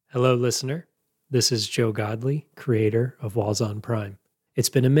Hello, listener. This is Joe Godley, creator of Walls on Prime. It's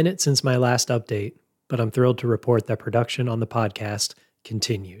been a minute since my last update, but I'm thrilled to report that production on the podcast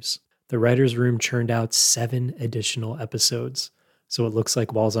continues. The writer's room churned out 7 additional episodes, so it looks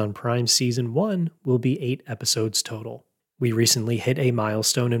like Walls on Prime Season 1 will be 8 episodes total. We recently hit a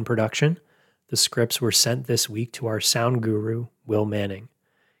milestone in production. The scripts were sent this week to our sound guru, Will Manning.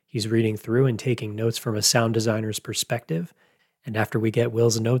 He's reading through and taking notes from a sound designer's perspective, and after we get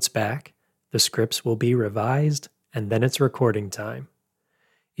Will's notes back, the scripts will be revised, and then it's recording time.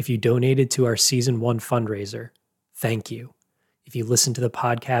 If you donated to our Season 1 fundraiser, thank you. If you listened to the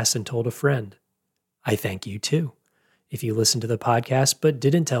podcast and told a friend, I thank you too. If you listened to the podcast but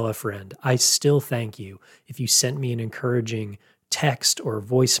didn't tell a friend, I still thank you. If you sent me an encouraging text or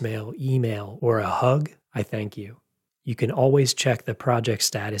voicemail, email, or a hug, I thank you. You can always check the project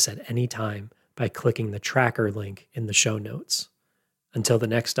status at any time by clicking the tracker link in the show notes. Until the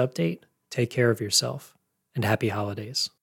next update, take care of yourself, and happy holidays.